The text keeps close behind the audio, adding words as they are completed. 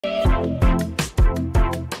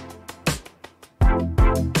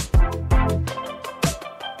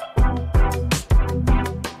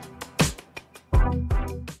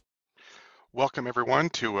Welcome everyone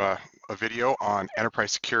to a video on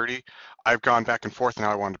enterprise security. I've gone back and forth and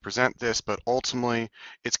how I wanted to present this, but ultimately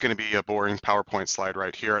it's going to be a boring PowerPoint slide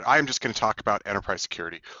right here. And I'm just going to talk about enterprise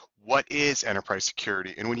security. What is enterprise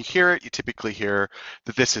security? And when you hear it, you typically hear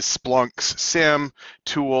that this is Splunk's SIM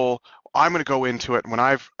tool. I'm going to go into it.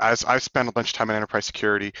 As I've spent a bunch of time in enterprise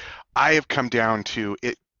security, I have come down to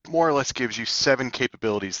it more or less gives you 7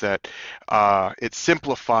 capabilities that it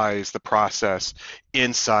simplifies the process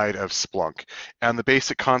inside of Splunk. And the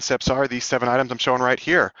basic concepts are these 7 items I'm showing right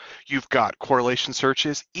here. You've got correlation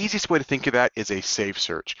searches. Easiest way to think of that is a safe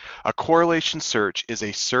search. A correlation search is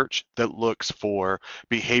a search that looks for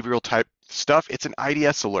behavioral type stuff. It's an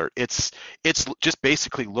IDS alert. It's just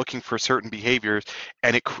basically looking for certain behaviors,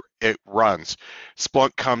 and it runs.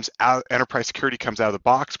 Splunk comes out. Enterprise security comes out of the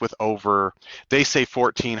box with over, they say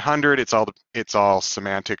 1,400. It's all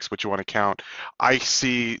semantics, what you want to count. I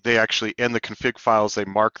see they actually in the config files they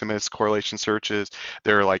mark them as correlation searches.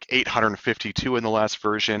 There are like 852 in the last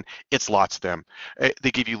version. It's lots of them.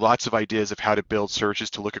 They give you lots of ideas of how to build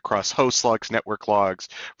searches to look across host logs, network logs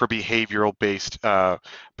for behavioral based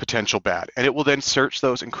potential bad. And it will then search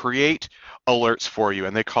those and create alerts for you.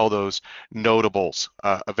 And they call those notables,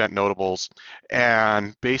 event notables.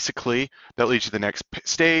 And basically that leads you to the next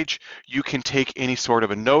stage. You can take any sort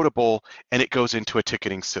of a notable and it goes into a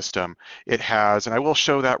ticketing system. It has, and I will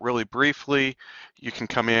show that really briefly. You can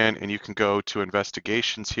come in and you can go to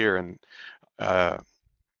investigations here and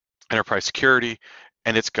enterprise security,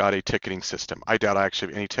 and it's got a ticketing system. I doubt I actually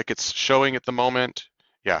have any tickets showing at the moment.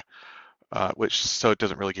 Yeah. So it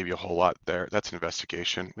doesn't really give you a whole lot there. That's an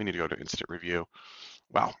investigation. We need to go to incident review.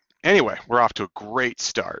 Wow. Anyway, we're off to a great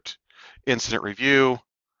start. Incident review,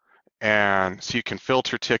 and so you can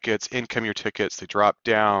filter tickets, income your tickets, they drop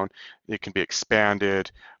down, they can be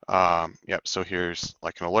expanded. Yep, so here's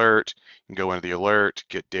like an alert. You can go into the alert,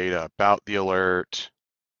 get data about the alert.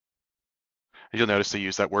 You'll notice they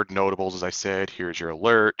use that word notables, as I said. Here's your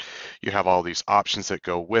alert. You have all these options that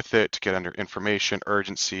go with it to get under information,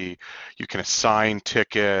 urgency. You can assign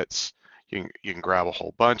tickets. You can grab a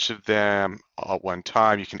whole bunch of them all at one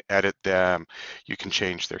time. You can edit them. You can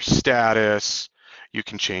change their status. You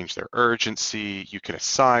can change their urgency. You can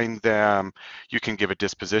assign them. You can give a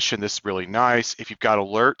disposition. This is really nice. If you've got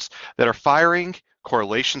alerts that are firing,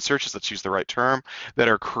 correlation searches, let's use the right term, that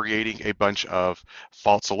are creating a bunch of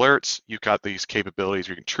false alerts, you've got these capabilities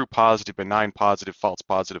where you can true positive, benign positive, false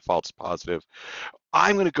positive, false positive.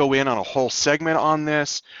 I'm going to go in on a whole segment on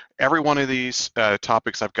this. Every one of these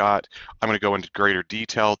topics I've got, I'm going to go into greater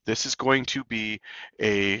detail. This is going to be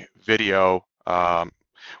a video.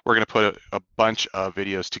 We're going to put a bunch of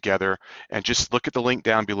videos together, and just look at the link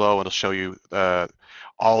down below and it'll show you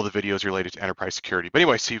all the videos related to enterprise security. But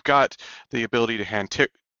anyway, so you've got the ability to hand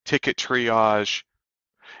ticket triage,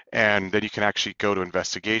 and then you can actually go to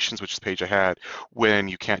investigations, which is the page I had, when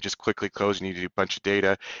you can't just quickly close, you need to do a bunch of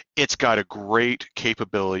data. It's got a great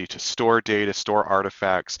capability to store data, store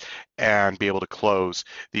artifacts, and be able to close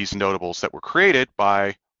these notables that were created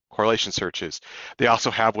by correlation searches. They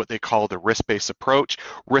also have what they call the risk-based approach.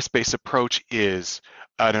 Risk-based approach is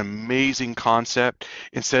an amazing concept.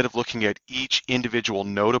 Instead of looking at each individual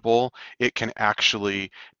notable, it can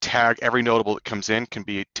actually tag every notable that comes in can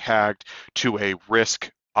be tagged to a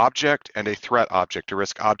risk object and a threat object. A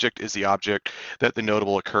risk object is the object that the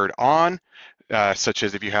notable occurred on. Such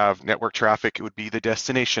as if you have network traffic, it would be the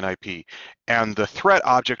destination IP, and the threat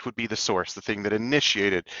object would be the source, the thing that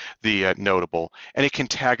initiated the notable, and it can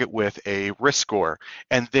tag it with a risk score.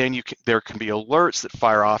 And then there can be alerts that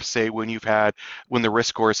fire off, say when the risk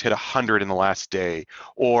scores hit 100 in the last day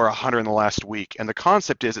or 100 in the last week. And the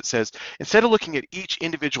concept is, it says, instead of looking at each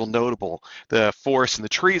individual notable, the forest and the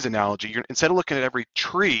trees analogy, instead of looking at every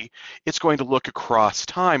tree, it's going to look across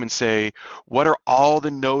time and say, what are all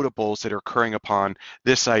the notables that are occurring upon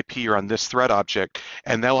this IP or on this threat object,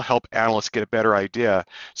 and that'll help analysts get a better idea.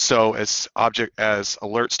 So as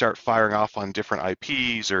alerts start firing off on different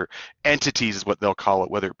IPs or entities is what they'll call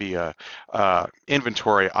it, whether it be a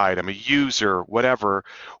inventory item, a user, whatever,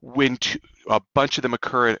 when a bunch of them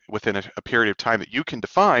occur within a period of time that you can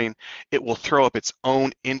define, it will throw up its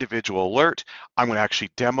own individual alert. I'm going to actually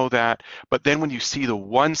demo that. But then when you see the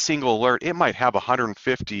one single alert, it might have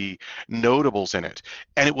 150 notables in it,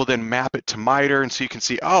 and it will then map it to MITRE, and so you can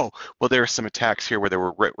see, oh, well, there are some attacks here where there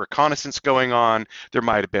were reconnaissance going on, there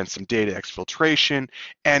might have been some data exfiltration,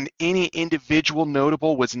 and any individual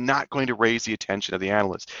notable was not going to raise the attention of the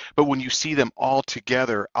analyst. But when you see them all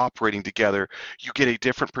together, operating together, you get a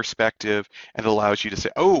different perspective, and it allows you to say,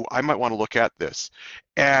 oh, I might want to look at this.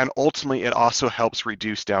 And ultimately, it also helps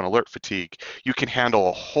reduce down alert fatigue. You can handle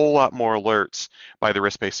a whole lot more alerts by the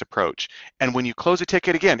risk-based approach. And when you close a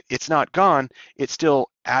ticket, again, it's not gone. It's still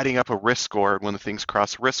adding up a risk score. When the things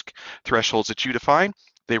cross risk thresholds that you define,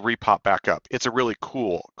 they repop back up. It's a really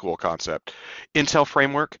cool concept. Intel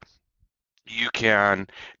framework. You can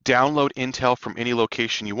download Intel from any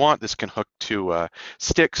location you want. This can hook to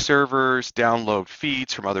stick servers, download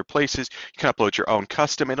feeds from other places. You can upload your own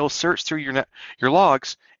custom, and it'll search through your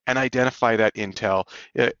logs and identify that Intel.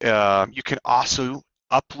 You can also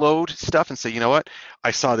upload stuff and say, you know what,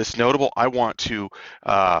 I saw this notable. I want to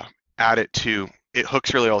add it to. It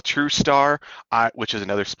hooks really well. TrueStar, which is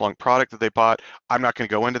another Splunk product that they bought. I'm not going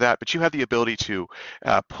to go into that, but you have the ability to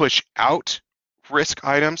push out risk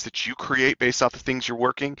items that you create based off the things you're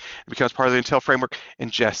working. It becomes part of the Intel framework,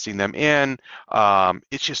 ingesting them in.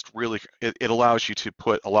 It's just really, it allows you to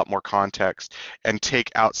put a lot more context and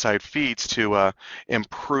take outside feeds to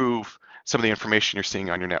improve some of the information you're seeing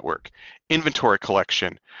on your network. Inventory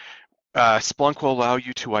collection. Splunk will allow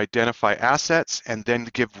you to identify assets and then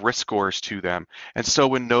give risk scores to them. And so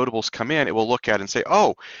when notables come in, it will look at it and say,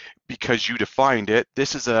 oh, because you defined it,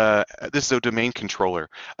 this is a domain controller.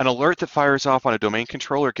 An alert that fires off on a domain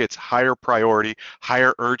controller gets higher priority,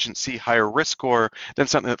 higher urgency, higher risk score than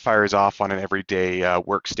something that fires off on an everyday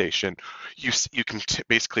workstation. You can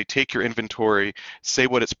basically take your inventory, say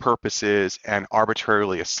what its purpose is, and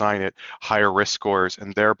arbitrarily assign it higher risk scores,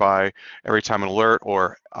 and thereby every time an alert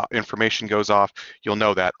or information goes off, you'll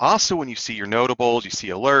know that. Also, when you see your notables, you see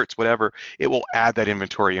alerts, whatever, it will add that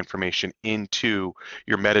inventory information into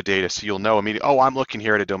your metadata, so you'll know immediately, oh, I'm looking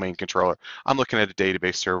here at a domain controller, I'm looking at a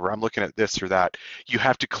database server, I'm looking at this or that. You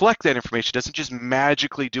have to collect that information. It doesn't just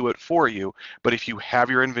magically do it for you, but if you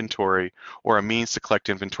have your inventory or a means to collect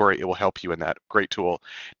inventory, it will help you in that. Great tool.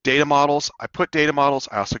 Data models, I put data models,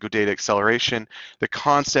 I also go data acceleration. The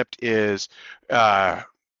concept is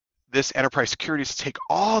this enterprise security is to take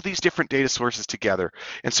all these different data sources together.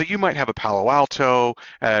 And so you might have a Palo Alto,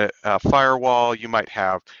 a firewall, you might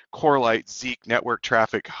have Corelight, Zeek network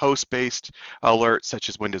traffic, host-based alerts such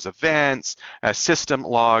as Windows events, system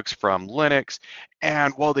logs from Linux.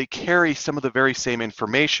 And while they carry some of the very same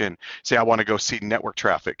information, say I want to go see network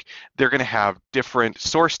traffic, they're going to have different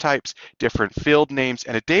source types, different field names,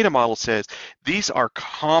 and a data model says these are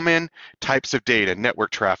common types of data: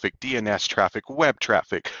 network traffic, DNS traffic, web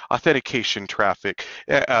traffic, authentication traffic,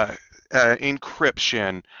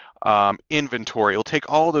 encryption, inventory. It'll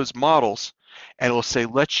take all those models and it'll say,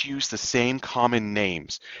 let's use the same common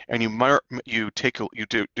names. And you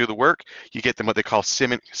do the work, you get them what they call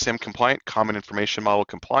SIM compliant, common information model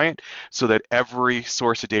compliant, so that every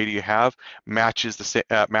source of data you have matches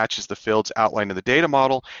the fields outlined in the data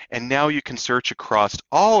model. And now you can search across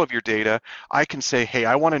all of your data. I can say, hey,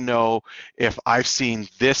 I want to know if I've seen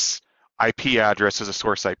this IP address as a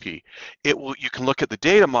source IP. You can look at the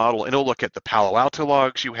data model and it'll look at the Palo Alto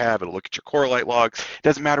logs you have, it'll look at your Corelight logs. It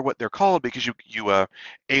doesn't matter what they're called because you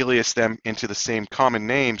alias them into the same common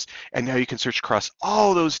names, and now you can search across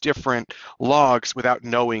all those different logs without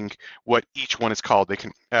knowing what each one is called.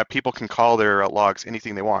 People can call their logs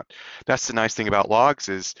anything they want. That's the nice thing about logs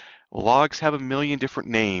is logs have a million different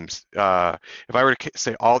names. If I were to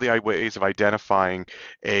say all the ways of identifying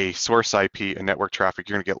a source IP and network traffic,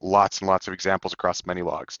 you're going to get lots and lots of examples across many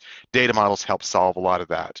logs. Data models help solve a lot of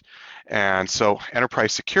that. And so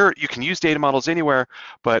enterprise security, you can use data models anywhere,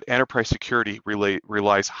 but enterprise security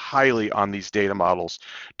relies highly on these data models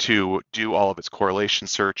to do all of its correlation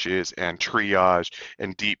searches and triage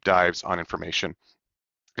and deep dives on information.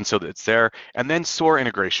 And so it's there. And then SOAR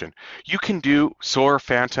integration. You can do SOAR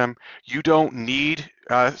Phantom. You don't need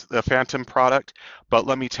the Phantom product, but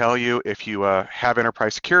let me tell you, if you have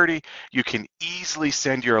enterprise security, you can easily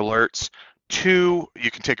send your alerts you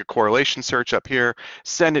can take a correlation search up here,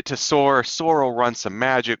 send it to SOAR. SOAR will run some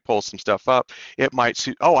magic, pull some stuff up. It might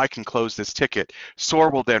see, oh, I can close this ticket. SOAR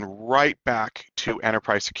will then write back to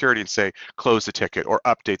enterprise security and say, close the ticket or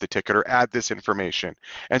update the ticket or add this information.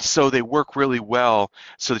 And so they work really well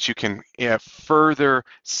so that you can further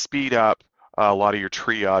speed up a lot of your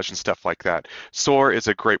triage and stuff like that. SOAR is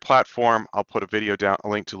a great platform. I'll put a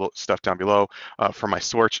link to stuff down below for my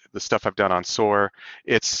SOAR, the stuff I've done on SOAR.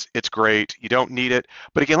 It's great. You don't need it.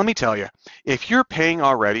 But again, let me tell you, if you're paying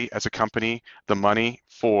already as a company the money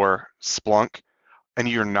for Splunk, and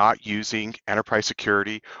you're not using enterprise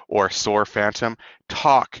security or SOAR Phantom,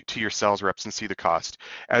 talk to your sales reps and see the cost.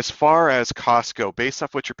 As far as costs go, based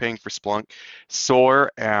off what you're paying for Splunk, SOAR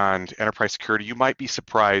and enterprise security, you might be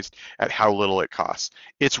surprised at how little it costs.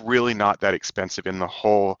 It's really not that expensive in the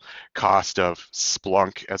whole cost of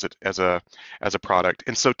Splunk as a product.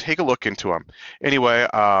 And so take a look into them. Anyway,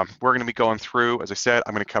 we're going to be going through, as I said,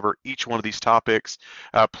 I'm going to cover each one of these topics.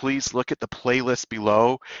 Please look at the playlist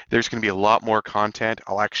below. There's going to be a lot more content.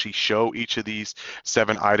 I'll actually show each of these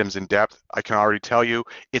 7 items in depth. I can already tell you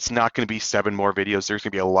it's not going to be 7 more videos. There's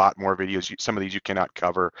going to be a lot more videos. Some of these you cannot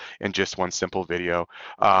cover in just one simple video.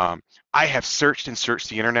 I have searched and searched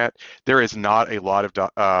the internet. There is not a lot of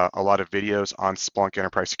videos on Splunk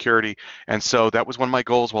Enterprise Security, and so that was one of my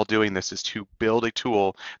goals while doing this, is to build a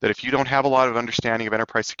tool that if you don't have a lot of understanding of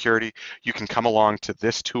enterprise security, you can come along to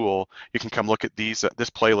this tool. You can come look at this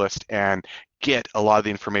playlist and get a lot of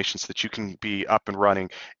the information so that you can be up and running.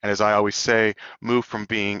 And as I always say, move from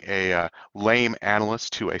being a lame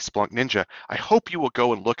analyst to a Splunk ninja. I hope you will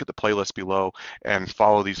go and look at the playlist below and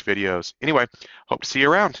follow these videos. Anyway, hope to see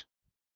you around.